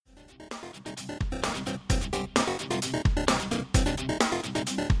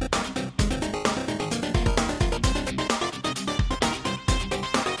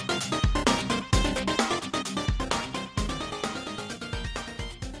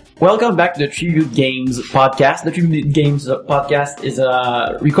Welcome back to the Tribute Games podcast. The Tribute Games podcast is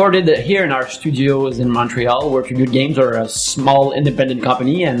recorded here in our studios in Montreal, where Tribute Games are a small independent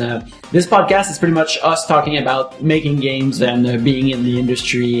company. And this podcast is pretty much us talking about making games and being in the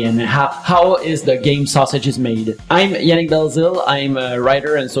industry and how is the game sausage is made. I'm Yannick Belzil. I'm a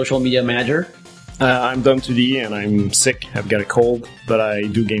writer and social media manager. I'm Dom Tudi, and I'm sick. I've got a cold, but I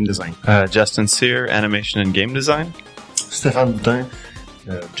do game design. Justin Sear, animation and game design. Stéphane Boutin,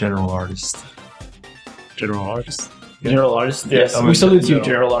 general artist. General artist? General artist? Yes. I mean, We salute you,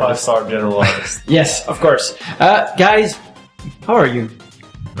 general artist. 5-star general artist. Yes, of course. Guys, how are you?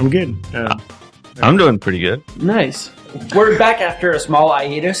 I'm good. I'm doing pretty good. Nice. We're back after a small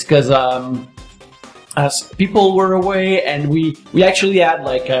hiatus because people were away, and we actually had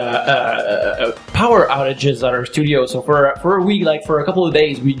like power outages at our studio. So for a week, like for a couple of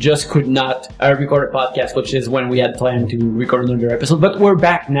days, we just could not record a podcast, which is when we had planned to record another episode. But we're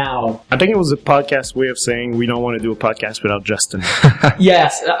back now. I think it was a podcast way of saying we don't want to do a podcast without Justin.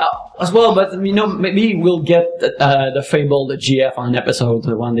 Yes, as well. But maybe we'll get the fabled GF on an episode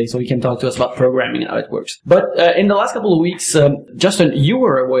one day, so he can talk to us about programming and how it works. But in the last couple of weeks, Justin, you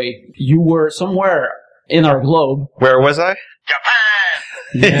were away. You were somewhere in our globe. Where was I? Japan!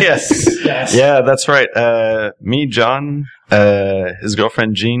 Yes. Yeah, that's right. Me, John, his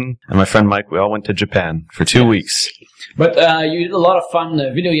girlfriend Jean, and my friend Mike, we all went to Japan for 2 weeks. But you did a lot of fun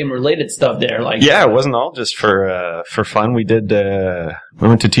video game related stuff there. Yeah, it wasn't all just for fun. We went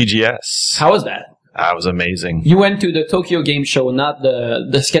to TGS. How was that? That was amazing. You went to the Tokyo Game Show, not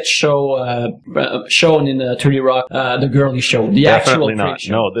the sketch show shown in the 3D Rock, the girly show, the Definitely actual not.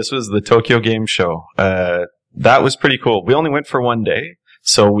 show. No, this was the Tokyo Game Show. That was pretty cool. We only went for 1 day,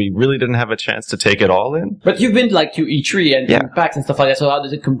 so we really didn't have a chance to take it all in. But you've been to E3 and Yeah. PAX and stuff like that. So how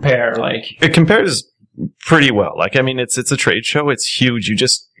does it compare? It compares pretty well. It's a trade show. It's huge. You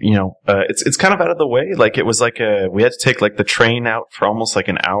just, it's kind of out of the way. It was we had to take the train out for almost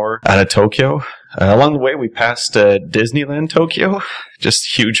an hour out of Tokyo. Along the way, we passed Disneyland Tokyo,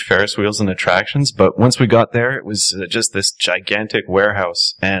 just huge Ferris wheels and attractions. But once we got there, it was just this gigantic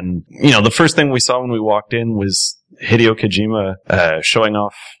warehouse. And, the first thing we saw when we walked in was Hideo Kojima showing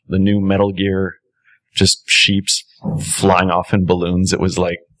off the new Metal Gear, just sheeps flying off in balloons. It was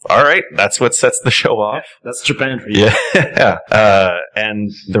all right, that's what sets the show off. That's Japan for you. Yeah.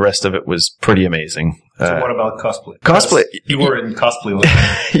 And the rest of it was pretty amazing. So what about cosplay? Cosplay. You were in cosplay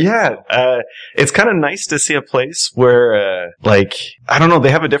last night. Yeah. It's kind of nice to see a place where, I don't know,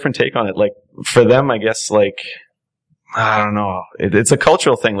 they have a different take on it. For them, I guess, I don't know. It's a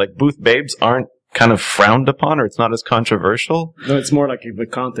cultural thing. Booth babes aren't kind of frowned upon, or it's not as controversial. No, it's more like a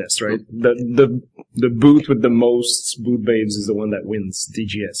contest, right? The booth with the most booth babes is the one that wins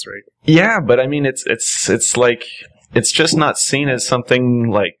TGS, right? Yeah, but I mean, it's just not seen as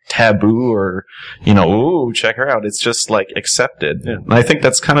something taboo or, ooh, check her out. It's just accepted. Yeah. And I think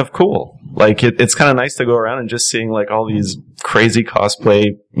that's kind of cool. It's kind of nice to go around and just seeing all these crazy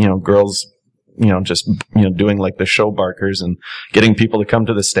cosplay, girls, just, doing the show barkers and getting people to come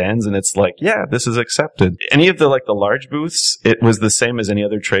to the stands. And it's yeah, this is accepted. Any of the large booths, it was the same as any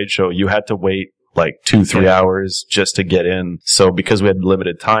other trade show. You had to wait 2-3 hours just to get in. So because we had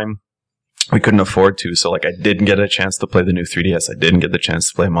limited time, we couldn't afford to. So I didn't get a chance to play the new 3DS. I didn't get the chance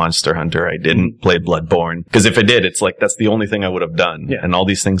to play Monster Hunter. I didn't play Bloodborne. Because if I did, it's that's the only thing I would have done. Yeah. And all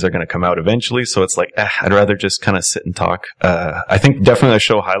these things are going to come out eventually. So it's I'd rather just kind of sit and talk. I think definitely a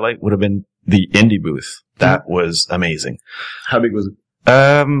show highlight would have been the indie booth. That was amazing. How big was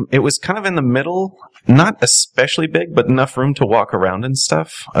it? It was kind of in the middle, not especially big, but enough room to walk around and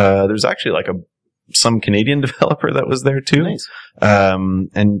stuff. There's actually some Canadian developer that was there too. Nice.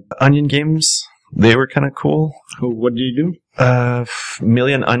 And Onion Games, they were kind of cool. What do you do?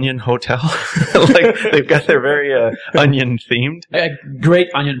 Million Onion Hotel. They've got their very, onion themed. Great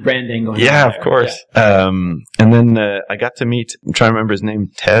onion branding going on. Yeah, there. of course. Yeah. And then, I got to meet, I'm trying to remember his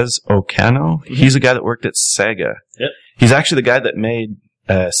name, Tez Okano. Mm-hmm. He's a guy that worked at Sega. Yep. He's actually the guy that made,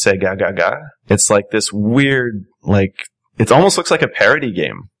 Sega Gaga. It's this weird, it almost looks like a parody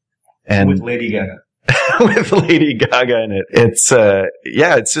game. And With Lady Gaga. with Lady Gaga in it. It's,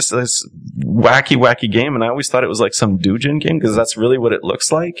 it's just this wacky game. And I always thought it was some Doujin game because that's really what it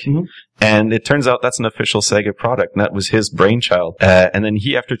looks like. Mm-hmm. And it turns out that's an official Sega product, and that was his brainchild. And then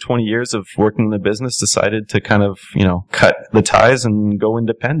he, after 20 years of working in the business, decided to kind of, cut the ties and go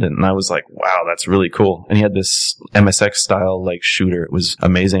independent. And I was wow, that's really cool. And he had this MSX style, shooter. It was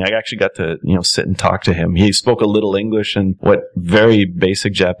amazing. I actually got to, sit and talk to him. He spoke a little English and what very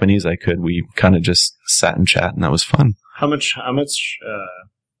basic Japanese I could. We kind of just sat and chat, and that was fun. How much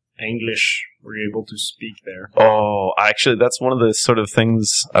English were you able to speak there? Oh, actually, that's one of the sort of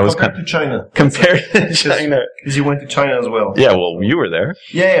things I was Compared to China. compared to China. Because you went to China as well. Yeah, well, you were there.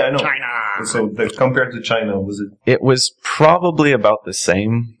 Yeah, I know. China. So compared to China, was it? It was probably about the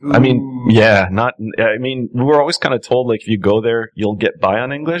same. I mean, Ooh. yeah, we were always kind of told, like, if you go there, you'll get by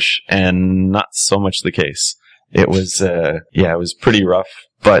on English, and not so much the case. It was, it was pretty rough.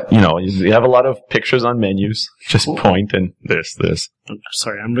 But, you have a lot of pictures on menus. Just point and this. I'm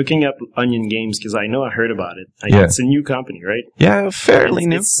sorry, I'm looking up Onion Games because I know I heard about it. Yeah. It's a new company, right? Yeah, fairly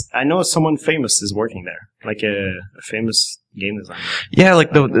new. I know someone famous is working there, like a famous game designer. Yeah, like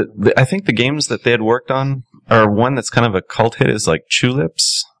I think the games that they had worked on, or one that's kind of a cult hit is like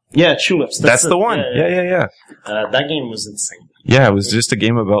Tulips. Yeah, Tulips. That's the one. Yeah. That game was insane. Yeah, it was just a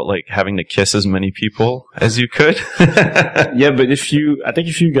game about like having to kiss as many people as you could. Yeah, but if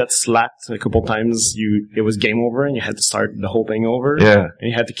you got slapped a couple times, it was game over and you had to start the whole thing over. Yeah. And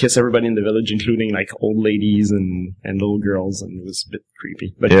you had to kiss everybody in the village, including like old ladies and little girls, and it was a bit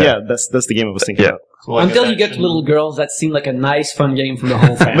creepy. But yeah, that's the game I was thinking Yeah. about. So like Until an you get to action- little girls, that seemed like a nice, fun game for the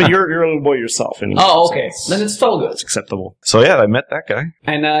whole family. But you're a little boy yourself, and Oh, okay. Then it's all good. it's acceptable. So yeah, I met that guy.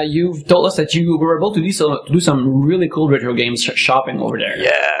 And you've told us that you were able to do some really cool retro games shopping over there.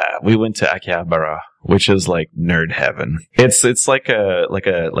 Yeah, we went to Akihabara, which is like nerd heaven. It's like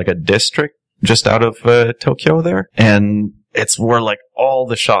a district just out of Tokyo there, and it's where like all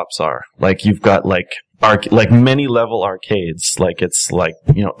the shops are. Like you've got like many level arcades. Like it's like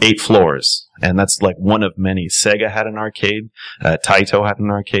 8 floors, and that's like one of many. Sega had an arcade. Taito had an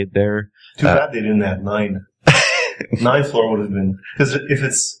arcade there. Too bad they didn't have 9. 9th floor would have been, because if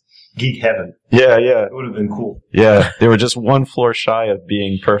it's Geek Heaven, Yeah. it would have been cool. Yeah, they were just one floor shy of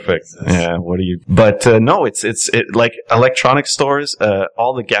being perfect. Yeah, what are you? But no, it's like electronic stores.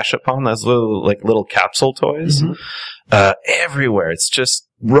 All the gashapon, those little capsule toys, everywhere. It's just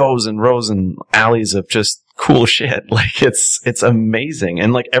rows and rows and alleys of just cool shit. Like it's amazing,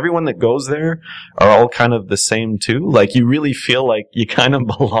 and like everyone that goes there are all kind of the same too. Like you really feel like you kind of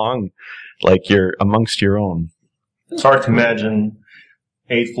belong, like you're amongst your own. It's hard to imagine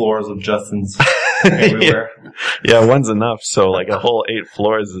 8 floors of Justin's everywhere. Yeah, one's enough. So like a whole 8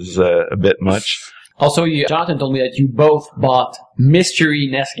 floors is a bit much. Also, Jonathan told me that you both bought mystery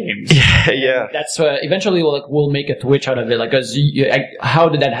NES games. Yeah. That's eventually we'll make a Twitch out of it. Like, how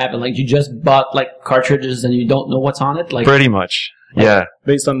did that happen? Like, you just bought like cartridges and you don't know what's on it. Like, Pretty much. Yeah.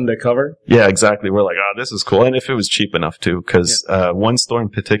 Based on the cover. Yeah, exactly. We're like, oh, this is cool. And if it was cheap enough too, because one store in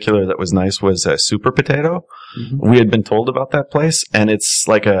particular that was nice was Super Potato. Mm-hmm. We had been told about that place, and it's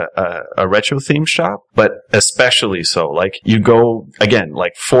like a retro themed shop, but especially so. Like you go again,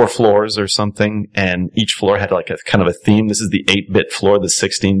 like 4 floors or something, and each floor had like a kind of a theme. This is the 8-bit floor, the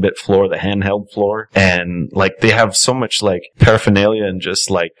 16-bit floor, the handheld floor, and like they have so much like paraphernalia and just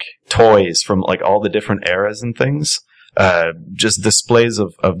like toys from like all the different eras and things. Just displays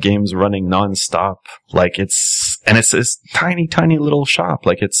of games running nonstop. Like it's this tiny, tiny little shop.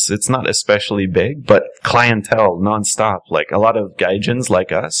 Like it's not especially big, but clientele nonstop. Like a lot of gaijins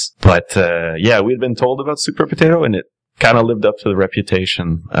like us. But, we'd been told about Super Potato, and it kind of lived up to the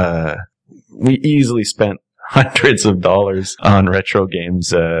reputation. We easily spent hundreds of dollars on retro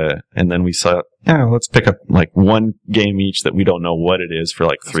games, and then we saw, let's pick up like one game each that we don't know what it is for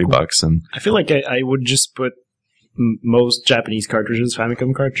like $3. And I feel like I would just put most Japanese cartridges,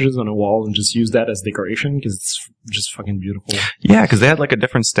 Famicom cartridges, on a wall and just use that as decoration because it's just fucking beautiful. yeah, because they had like a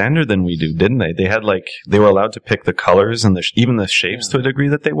different standard than we do, didn't they? They had like, they were allowed to pick the colors and even the shapes to a degree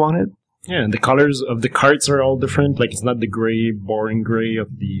that they wanted. Yeah, and the colors of the carts are all different. Like, it's not the gray, boring gray of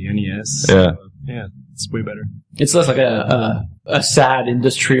the NES. Yeah. Yeah, it's way better. it's less like a sad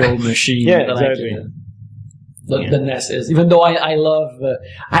industrial machine. Yeah, that, like, exactly. the NES is. Even though I love,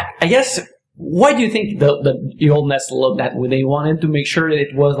 I guess. Why do you think the old NES looked that way? They wanted to make sure that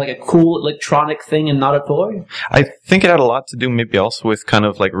it was like a cool electronic thing and not a toy? I think it had a lot to do maybe also with kind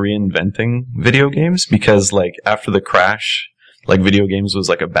of like reinventing video games, because like after the crash, like video games was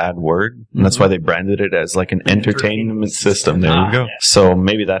like a bad word, and that's why they branded it as like an entertainment system. There you go. yeah. So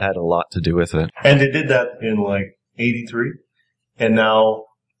maybe that had a lot to do with it. And they did that in like 83. And now,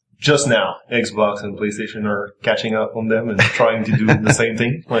 just now, Xbox and PlayStation are catching up on them and trying to do the same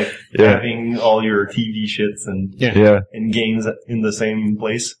thing. Like having all your TV shits and games in the same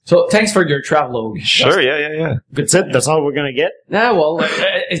place. So thanks for your travel. Sure, yeah. That's it? That's all we're gonna get? Yeah, well,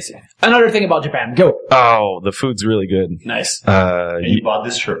 it's another thing about Japan. Go. Oh, the food's really good. Nice. And you bought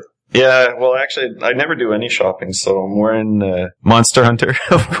this shirt. Yeah, well, actually, I never do any shopping, so I'm wearing Monster Hunter,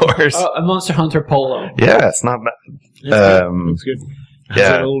 of course. A Monster Hunter polo. Yeah, it's not bad. Looks good. Has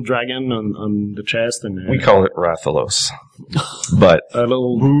Yeah. a little dragon on the chest, and We call it Rathalos. But a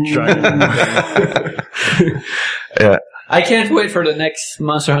little dragon. yeah, I can't wait for the next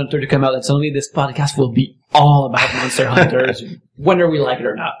Monster Hunter to come out. And suddenly this podcast will be all about Monster Hunters, whether we like it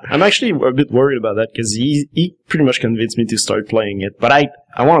or not. I'm actually a bit worried about that because he pretty much convinced me to start playing it. But I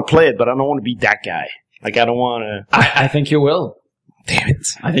want to play it, but I don't want to be that guy. Like, I don't want to. I think you will. Damn it.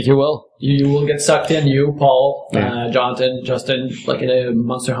 I think you will. You will get sucked in. You, Paul, Yeah. Jonathan, Justin, like in a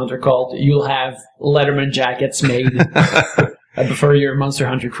Monster Hunter cult. You'll have Letterman jackets made for your Monster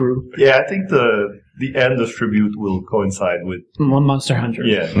Hunter crew. Yeah, I think the end of Tribute will coincide with One Monster Hunter.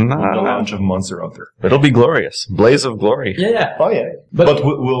 the No. launch of Monster Hunter. it'll be glorious. Blaze of glory. Yeah. Oh yeah, But- but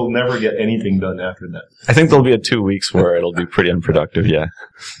we'll never get anything done after that. I think there'll be a 2 weeks where it'll be pretty unproductive, yeah.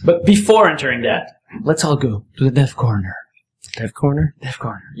 But before entering that, let's all go to the Dev Corner. Dev Corner? Dev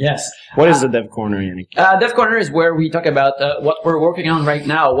Corner. Yes. What is the Dev Corner, Yannick? Dev Corner is where we talk about what we're working on right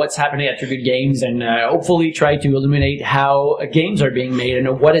now, what's happening at Tribute Games, and hopefully try to illuminate how games are being made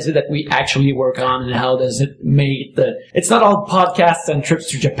and what is it that we actually work on and how does it make It's not all podcasts and trips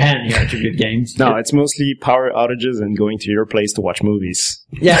to Japan here at Tribute Games. No, it's mostly power outages and going to your place to watch movies.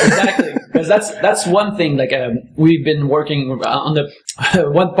 Yeah, exactly. Because that's one thing. Like we've been working on the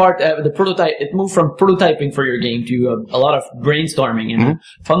one part, the prototype. It moved from prototyping for your game to a lot of brainstorming. And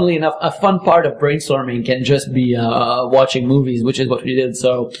funnily enough, a fun part of brainstorming can just be watching movies, which is what we did.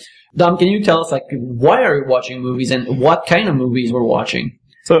 So, Dom, can you tell us like why are we watching movies and what kind of movies we're watching?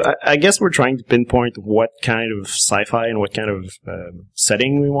 So I guess we're trying to pinpoint what kind of sci-fi and what kind of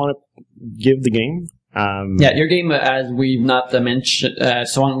setting we want to give the game. Yeah, your game, as we've not mentioned,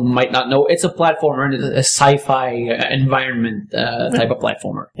 someone who might not know, it's a platformer and it's a sci-fi environment type of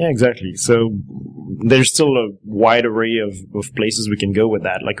platformer. Yeah, exactly. So there's still a wide array of places we can go with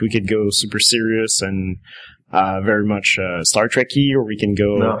that. Like we could go super serious and very much Star Trek-y, or we can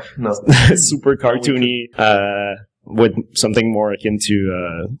go No. super cartoony with something more akin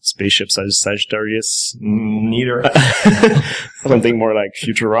to spaceships as Sagittarius. Neither. Something more like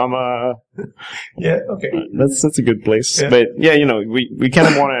Futurama. Yeah. Okay. That's a good place. Yeah. But yeah, we kind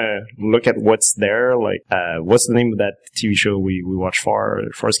of want to look at what's there. Like, what's the name of that TV show we watch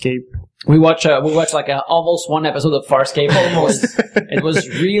Farscape? We watch like almost one episode of Farscape. Almost. It was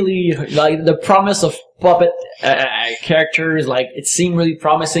really like the promise of puppet characters. Like it seemed really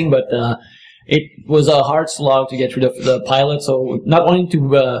promising, but it was a hard slog to get through the pilot. So not wanting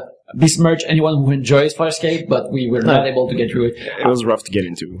to besmirch anyone who enjoys Farscape, but we were not able to get through it. It was rough to get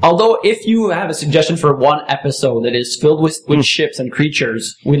into. Although, if you have a suggestion for one episode that is filled with ships and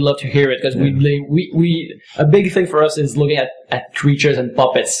creatures, we'd love to hear it because we a big thing for us is looking at creatures and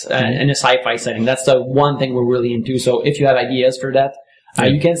puppets in a sci-fi setting. That's the one thing we're really into. So, if you have ideas for that,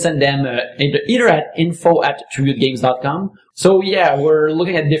 you can send them either at info@tributegames.com. So, yeah, we're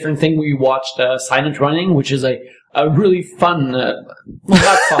looking at different things. We watched Silent Running, which is a really fun,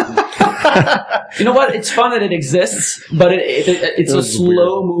 not fun. You know what? It's fun that it exists, but it's a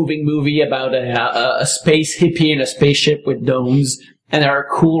slow-moving movie about a space hippie in a spaceship with domes, and there are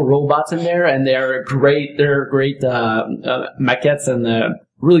cool robots in there, and they're great maquettes and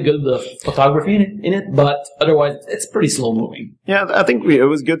really good photography in it, but otherwise it's pretty slow-moving. Yeah, I think it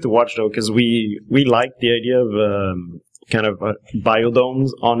was good to watch though, because we liked the idea of kind of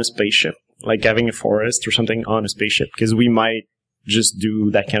biodomes on a spaceship. Like having a forest or something on a spaceship, because we might just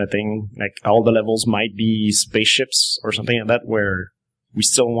do that kind of thing. Like all the levels might be spaceships or something like that, where we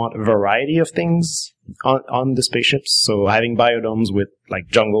still want a variety of things on the spaceships. So having biodomes with like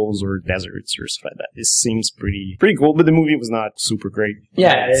jungles or deserts or stuff like that, this seems pretty cool. But the movie was not super great.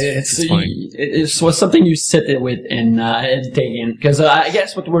 Yeah, it's fine. It was something you sit with and take in. Because I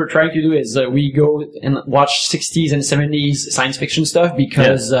guess what we're trying to do is we go and watch 60s and 70s science fiction stuff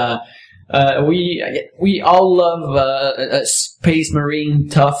because. We all love space marine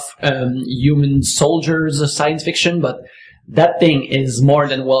tough human soldiers science fiction, but that thing is more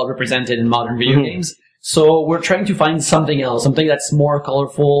than well represented in modern video games. So we're trying to find something else, something that's more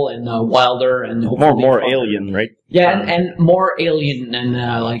colorful and wilder and hopefully more funner. alien, right? Yeah, and more alien and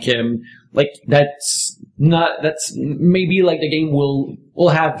like that's maybe like the game will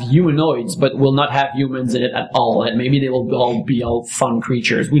have humanoids, but will not have humans in it at all, and maybe they will all be fun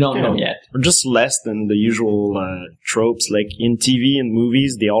creatures. We don't know yet. Or just less than the usual tropes. Like in TV and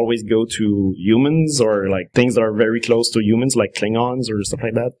movies, they always go to humans or like things that are very close to humans, like Klingons or stuff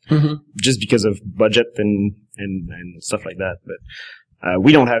like that, just because of budget and stuff like that. But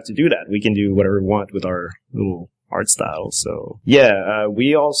we don't have to do that. We can do whatever we want with our little art style. So yeah,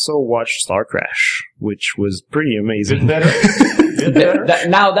 we also watched Star Crash, which was pretty amazing. Better.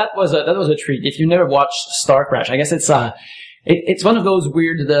 Now that was a treat. If you never watched Star Crash, I guess it's it's one of those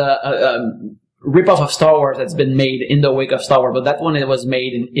weird rip-off of Star Wars that's been made in the wake of Star Wars, but that one, it was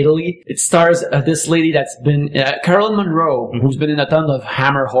made in Italy. It stars this lady that's been Carolyn Monroe, who's been in a ton of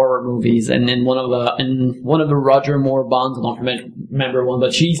Hammer horror movies, and in one of the Roger Moore Bonds. I don't remember one,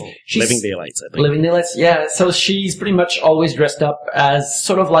 but she's Living Daylights, I think. Living Daylights, yeah. So she's pretty much always dressed up as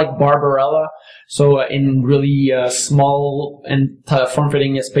sort of like Barbarella. So in really small and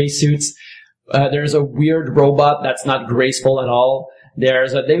form-fitting spacesuits. There's a weird robot that's not graceful at all.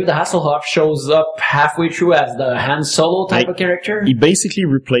 There's David Hasselhoff shows up halfway through as the Han Solo type of character. He basically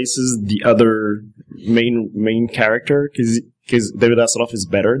replaces the other main character because David Hasselhoff is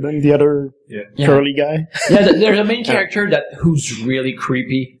better than the other curly guy. Yeah, there's a main character who's really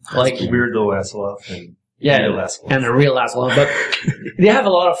creepy, like Weirdo Hasselhoff and and a real Hasselhoff. But they have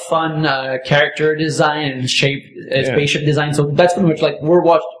a lot of fun character design and spaceship design. So that's pretty much like we'll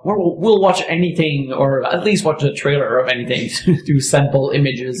watch anything, or at least watch a trailer of anything to sample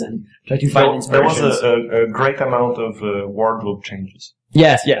images and try to find inspirations. There was a great amount of wardrobe changes.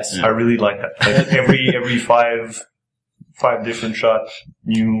 Yes. I really like that. Like every five different shots,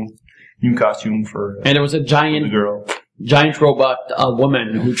 new costume for and there was a the girl. Giant robot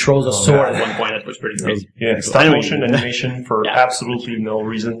woman who throws a sword at one point. That was pretty crazy. Yeah, stop motion animation for absolutely no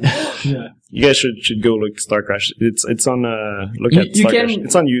reason. Yeah. You guys should go look Star Crash. It's on look at Star Crash.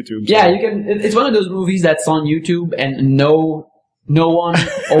 It's on YouTube. Yeah, you can. It's one of those movies that's on YouTube and no one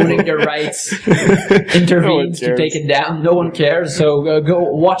owning the rights intervenes to take it down. No one cares. So go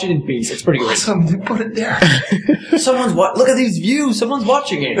watch it in peace. It's pretty great. Awesome. They put it there. Look at these views. Someone's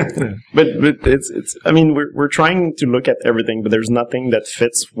watching it. But it's. I mean, we're trying to look at everything, but there's nothing that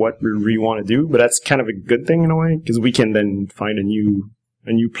fits what we really want to do. But that's kind of a good thing in a way, because we can then find a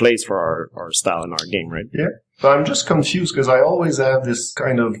new place for our style in our game, right? Yeah. But I'm just confused because I always have this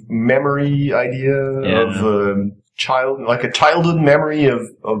kind of memory idea of a childhood memory of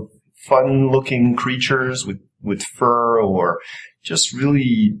fun-looking creatures with fur or just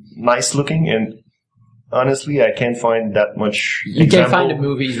really nice looking, and honestly, I can't find that much. You can't find the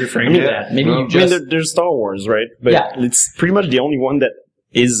movies referring to that. Maybe you just. I mean, there's Star Wars, right? But it's pretty much the only one that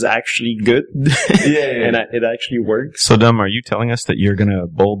is actually good. And it actually works. So, Dom, are you telling us that you're gonna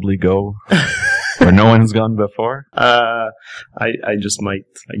boldly go where no one's gone before? I just might,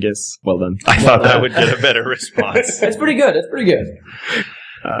 I guess. Well done. I thought that would get a better response. It's pretty good.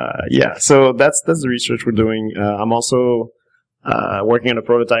 Yeah, so that's the research we're doing. I'm also working on a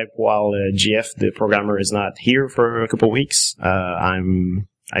prototype while GF, the programmer, is not here for a couple of weeks.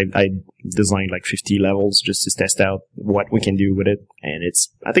 I designed like 50 levels just to test out what we can do with it, and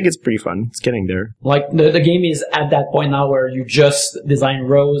I think it's pretty fun. It's getting there. Like the game is at that point now where you just design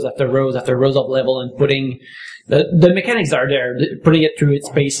rows after rows after rows of level and putting the mechanics are there, putting it through its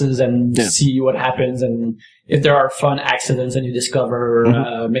paces and see what happens, and if there are fun accidents and you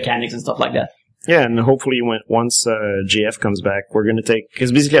discover mechanics and stuff like that. Yeah, and hopefully once GF comes back, we're going to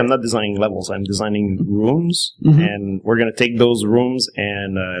because basically I'm not designing levels, I'm designing rooms, and we're going to take those rooms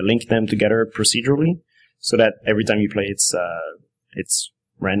and link them together procedurally, so that every time you play it's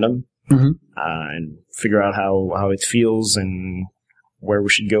random, and figure out how it feels and where we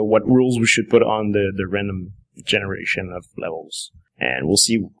should go, what rules we should put on the random generation of levels. And we'll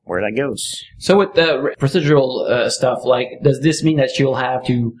see where that goes. So with the procedural stuff, like, does this mean that you'll have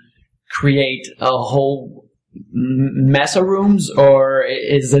to create a whole mess of rooms, or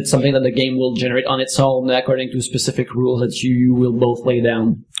is it something that the game will generate on its own according to specific rules that you will both lay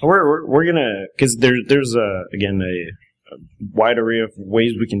down? We're gonna, because there's again a wide array of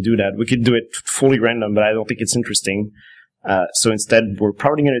ways we can do that. We could do it fully random, but I don't think it's interesting. So instead, we're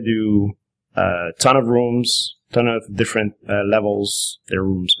probably gonna do a ton of rooms, ton of different levels. They're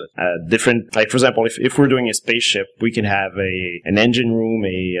rooms, but different. Like, for example, if we're doing a spaceship, we can have an engine room,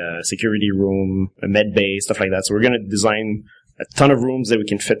 a security room, a med bay, stuff like that. So we're gonna design a ton of rooms that we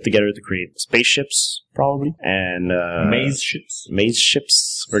can fit together to create spaceships, probably, and maze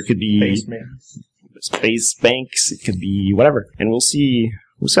ships, or it could be space banks. It could be whatever, and we'll see.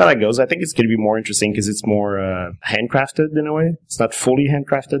 We'll see how that goes. I think it's going to be more interesting because it's more handcrafted in a way. It's not fully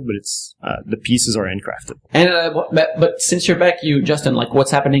handcrafted, but it's the pieces are handcrafted. And but since you're back, Justin, like,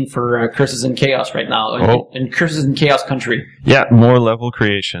 what's happening for Curses and Chaos right now in Curses and Chaos Country? Yeah, more level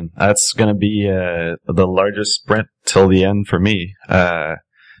creation. That's going to be the largest sprint till the end for me.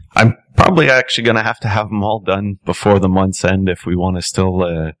 I'm probably actually going to have them all done before the month's end if we want to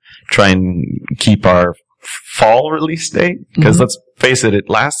still try and keep our fall release date, because let's face it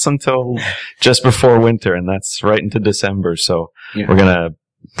lasts until just before winter, and that's right into December. So we're gonna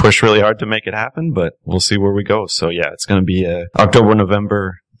push really hard to make it happen, but we'll see where we go. So yeah, it's gonna be October,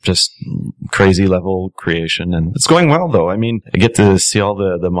 November, just crazy level creation, and it's going well though. I mean, I get to see all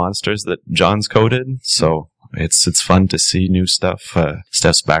the monsters that John's coded, so it's fun to see new stuff.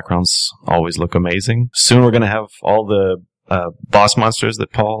 Steph's backgrounds always look amazing. Soon we're gonna have all the boss monsters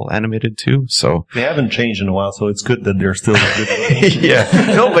that Paul animated too, so. They haven't changed in a while, so it's good that they're still good.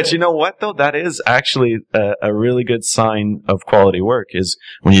 Yeah. No, but you know what though? That is actually a really good sign of quality work, is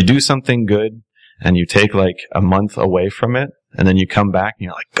when you do something good and you take like a month away from it and then you come back and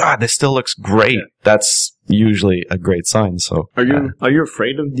you're like, God, this still looks great. Yeah. That's usually a great sign, so. Are you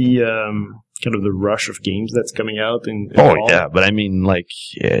afraid of the, kind of the rush of games that's coming out in fall? Yeah, but I mean, like,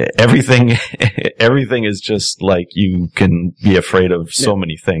 everything is just like, you can be afraid of so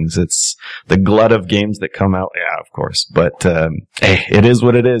many things. It's the glut of games that come out. Yeah, of course. But, hey, it is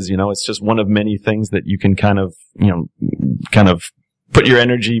what it is, you know, it's just one of many things that you can kind of put your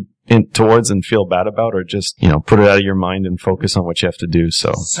energy towards and feel bad about, or just, put it out of your mind and focus on what you have to do.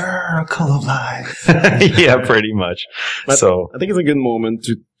 So, circle of life. Yeah, pretty much. But so I think it's a good moment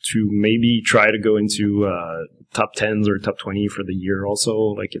to maybe try to go into top 10s or top 20 for the year also.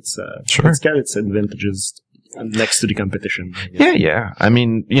 Like it's got its advantages next to the competition. Yeah. I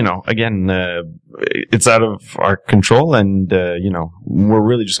mean, again, it's out of our control, and we're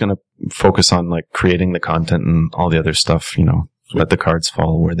really just going to focus on like creating the content and all the other stuff, let the cards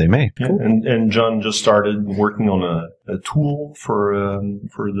fall where they may. Yeah, and John just started working on a tool for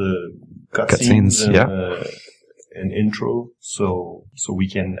the cutscenes and intro, so we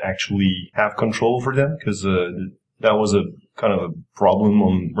can actually have control over them, because that was a kind of a problem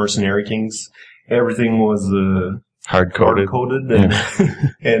on Mercenary Kings. Everything was hard coded,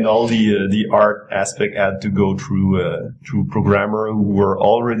 and all the art aspect had to go through programmer who were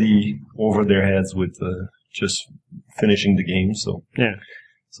already over their heads with just finishing the game. So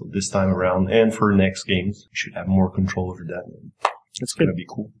so this time around, and for next games, we should have more control over that. It's gonna be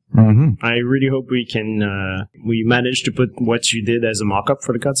cool. Mm-hmm. I really hope we can we manage to put what you did as a mock-up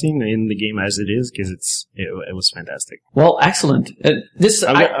for the cutscene in the game as it is, because it was fantastic. Well, excellent.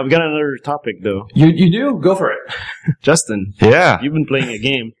 I've got another topic though. You do? Go for it. Justin. Yeah. You've been playing a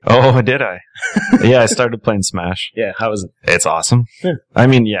game. Oh, did I? Yeah, I started playing Smash. Yeah, how is it? It's awesome. Yeah. I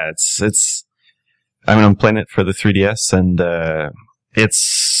mean, I'm playing it for the 3DS, and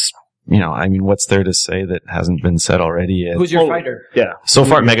it's, what's there to say that hasn't been said already? Who's your fighter? Yeah. So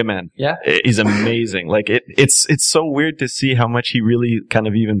far, Mega Man. Yeah. He's amazing. Like, it's so weird to see how much he really kind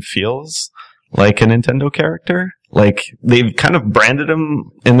of even feels like a Nintendo character. Like, they've kind of branded him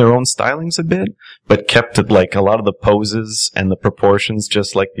in their own stylings a bit, but kept it, like, a lot of the poses and the proportions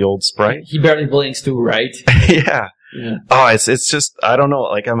just like the old sprite. He barely blinks too, right? Yeah. Yeah. Oh, it's just, I don't know,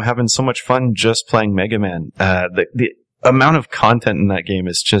 like, I'm having so much fun just playing Mega Man. The amount of content in that game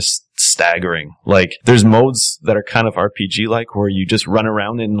is just staggering. Like, there's modes that are kind of RPG-like, where you just run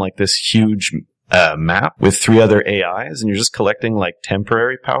around in, like, this huge map with 3 other AIs, and you're just collecting, like,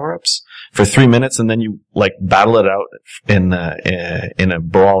 temporary power-ups for 3 minutes, and then you, like, battle it out in a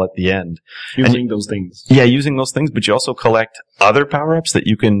brawl at the end. Using those things. Yeah, using those things, but you also collect other power-ups that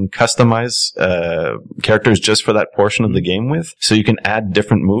you can customize characters just for that portion of the game with. So you can add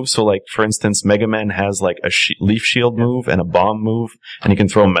different moves. So, like, for instance, Mega Man has, like, a leaf shield move and a bomb move, and he can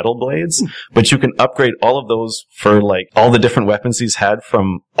throw metal blades. But you can upgrade all of those for, like, all the different weapons he's had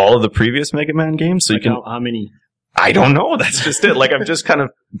from all of the previous Mega Man games. So like, you can... How many? I don't know. That's just it. Like, I've just kind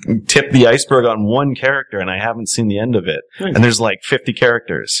of tipped the iceberg on one character, and I haven't seen the end of it. Nice. And there's like 50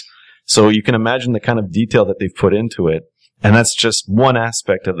 characters. So you can imagine the kind of detail that they've put into it. And that's just one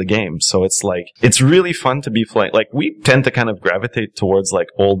aspect of the game. So it's like, it's really fun to be playing. Like, we tend to kind of gravitate towards like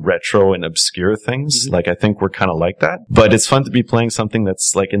old retro and obscure things. Mm-hmm. Like, I think we're kind of like that. But it's fun to be playing something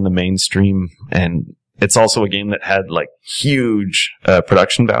that's like in the mainstream, and it's also a game that had like huge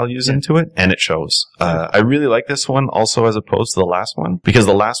production values into it, and it shows. I really like this one also as opposed to the last one, because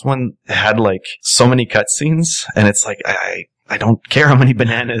the last one had like so many cutscenes, and it's like, I don't care how many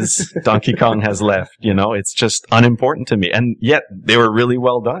bananas Donkey Kong has left, it's just unimportant to me. And yet they were really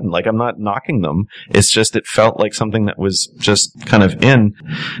well done. Like, I'm not knocking them. It's just, it felt like something that was just kind of in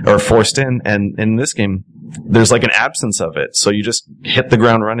or forced in. And in this game, there's like an absence of it. So you just hit the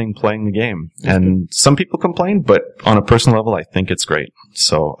ground running playing the game. And some people complain, but on a personal level, I think it's great.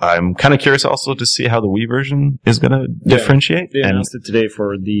 So I'm kind of curious also to see how the Wii version is going to differentiate. They announced it today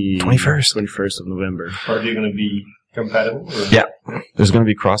for the 21st of November. Are they going to be compatible? Or? Yeah. There's going to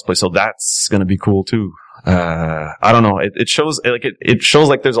be crossplay. So that's going to be cool too. I don't know. It shows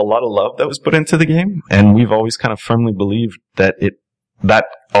like there's a lot of love that was put into the game. And we've always kind of firmly believed that that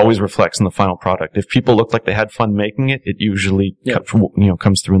always reflects in the final product. If people look like they had fun making it, it usually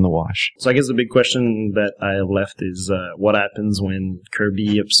comes through in the wash. So I guess the big question that I have left is what happens when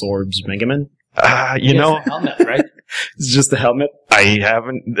Kirby absorbs Mega Man? You know, helmet, right? It's just the helmet. I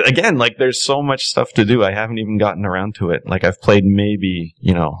haven't, again, like there's so much stuff to do. I haven't even gotten around to it. Like I've played maybe,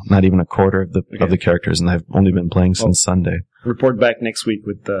 not even a quarter of the characters, and I've only been playing since Sunday. Report back next week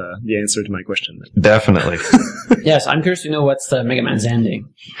with the answer to my question. Definitely. Yes, I'm curious to know what's Mega Man's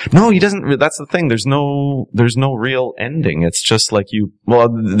ending. No, he doesn't. That's the thing. There's no real ending. It's just like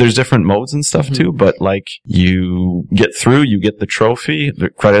there's different modes and stuff too, but like you get through, you get the trophy, the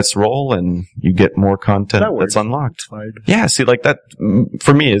credits roll, and you get more content that's unlocked. Yeah, see, like that,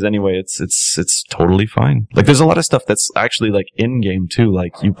 for me is anyway, it's totally fine. Like there's a lot of stuff that's actually like in-game too.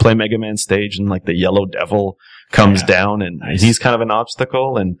 Like you play Mega Man stage and like the Yellow Devil comes down and he's kind of an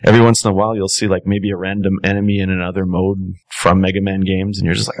obstacle, and every once in a while you'll see like maybe a random enemy in another mode from Mega Man games, and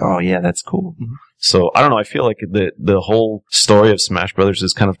you're just like, oh yeah, that's cool. Mm-hmm. So I don't know, I feel like the whole story of Smash Brothers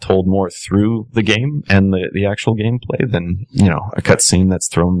is kind of told more through the game and the actual gameplay than, a cutscene that's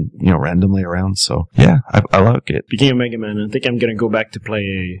thrown, randomly around. So yeah, I like it. Speaking of Mega Man, I think I'm gonna go back to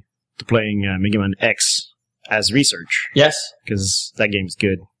playing Mega Man X as research. Yes. Because that game's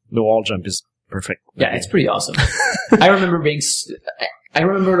good. The wall jump is perfect. Yeah, it's pretty awesome. I remember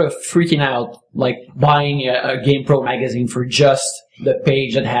freaking out, like buying a GamePro magazine for just the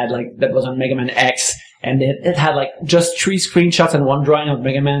page that was on Mega Man X, and it had like just 3 screenshots and 1 drawing of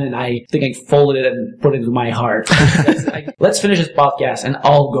Mega Man, and I think I folded it and put it into my heart. Let's finish this podcast and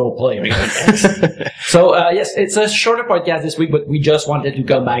I'll go play Mega Man X. So yes, it's a shorter podcast this week, but we just wanted to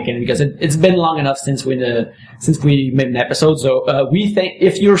come back in because it's been long enough since we made an episode. So we thank,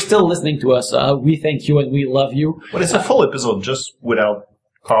 if you're still listening to us, we thank you and we love you. But it's a full episode just without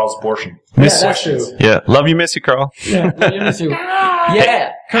Carl's portion. Yeah, that's true. Yeah, love you, miss you, Carl. Yeah, love you, miss you.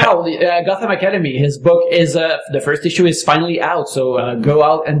 Yeah, Carl, Gotham Academy, his book is, the first issue is finally out, so go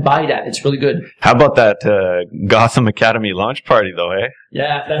out and buy that. It's really good. How about that Gotham Academy launch party, though, eh?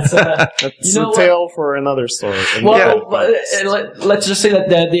 Yeah, that's that's a tale for another story. Well, let's just say that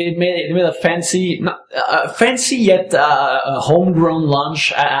they made a fancy yet homegrown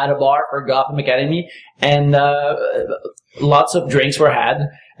lunch at a bar for Gotham Academy, and lots of drinks were had,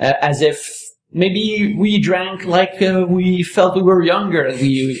 as if maybe we drank like we felt we were younger than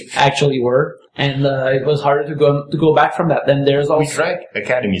we actually were, and it was harder to go back from that. Then there's also we drank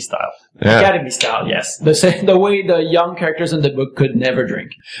Academy style. Yeah. Academy style, yes. The way the young characters in the book could never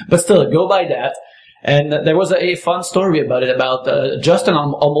drink. But still, go by that. And there was a fun story about it, about Justin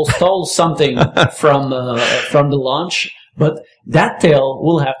almost stole something from the launch. But that tale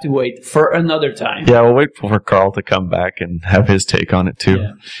will have to wait for another time. Yeah, we'll wait for Carl to come back and have his take on it too.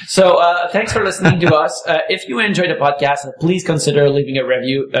 Yeah. So, thanks for listening to us. If you enjoyed the podcast, please consider leaving a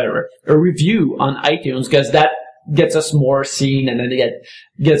review on iTunes, because that gets us more seen, and then it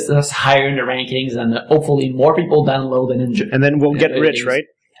gets us higher in the rankings, and hopefully more people download and enjoy. And then we'll get rich, right?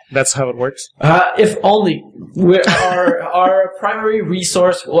 That's how it works. If only our primary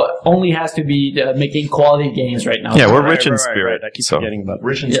resource only has to be making quality games right now. Yeah, we're rich in spirit. I keep forgetting about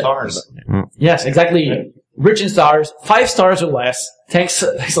rich in stars. Yes, exactly. Rich in stars, 5 stars or less. Thanks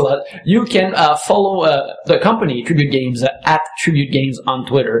a lot. You can follow the company Tribute Games at Tribute Games on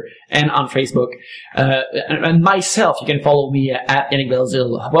Twitter and on Facebook. And myself, you can follow me at Yannick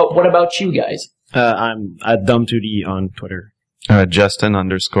Belzil. What about you guys? I'm at Dom2D on Twitter.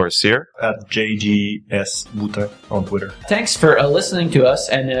 Justin_Sear at JGS Boutin on Twitter. Thanks for listening to us,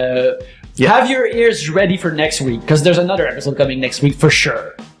 and have your ears ready for next week, because there's another episode coming next week for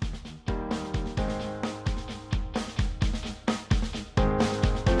sure.